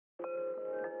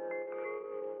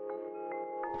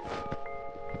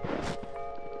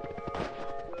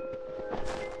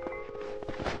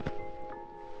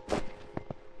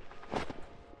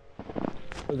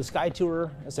For the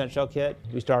Skytour AscentShell kit,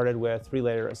 we started with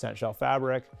 3-layer AscentShell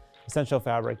fabric. AscentShell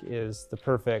fabric is the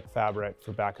perfect fabric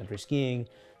for backcountry skiing.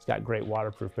 It's got great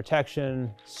waterproof protection,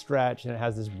 stretch, and it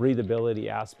has this breathability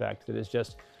aspect that is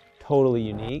just totally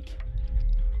unique.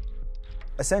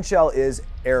 AscentShell is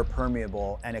air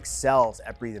permeable and excels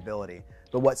at breathability.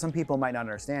 But what some people might not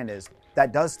understand is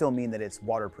that does still mean that it's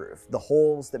waterproof. The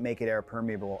holes that make it air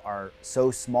permeable are so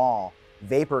small,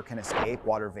 vapor can escape,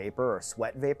 water vapor or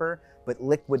sweat vapor, but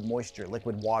liquid moisture,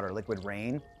 liquid water, liquid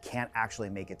rain can't actually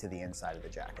make it to the inside of the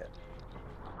jacket.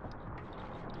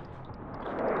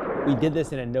 We did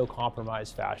this in a no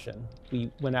compromise fashion.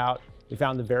 We went out, we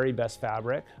found the very best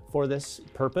fabric for this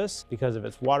purpose because of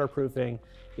its waterproofing,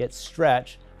 its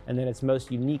stretch, and then its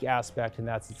most unique aspect, and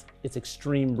that's its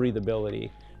extreme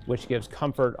breathability, which gives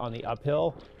comfort on the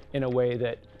uphill in a way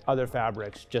that other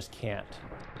fabrics just can't.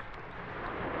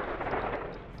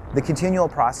 The continual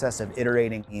process of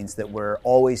iterating means that we're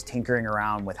always tinkering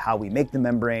around with how we make the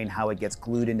membrane, how it gets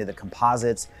glued into the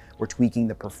composites. We're tweaking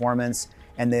the performance.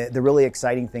 And the really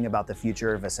exciting thing about the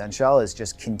future of AscentShell is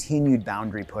just continued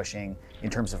boundary pushing in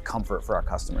terms of comfort for our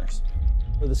customers.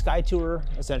 For the Skytour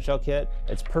AscentShell kit,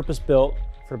 it's purpose-built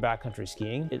for backcountry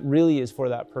skiing. It really is for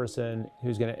that person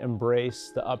who's going to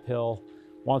embrace the uphill,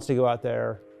 wants to go out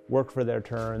there, work for their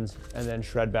turns, and then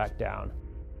shred back down.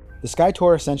 The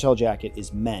Skytour AscentShell jacket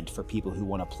is meant for people who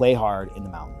want to play hard in the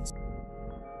mountains.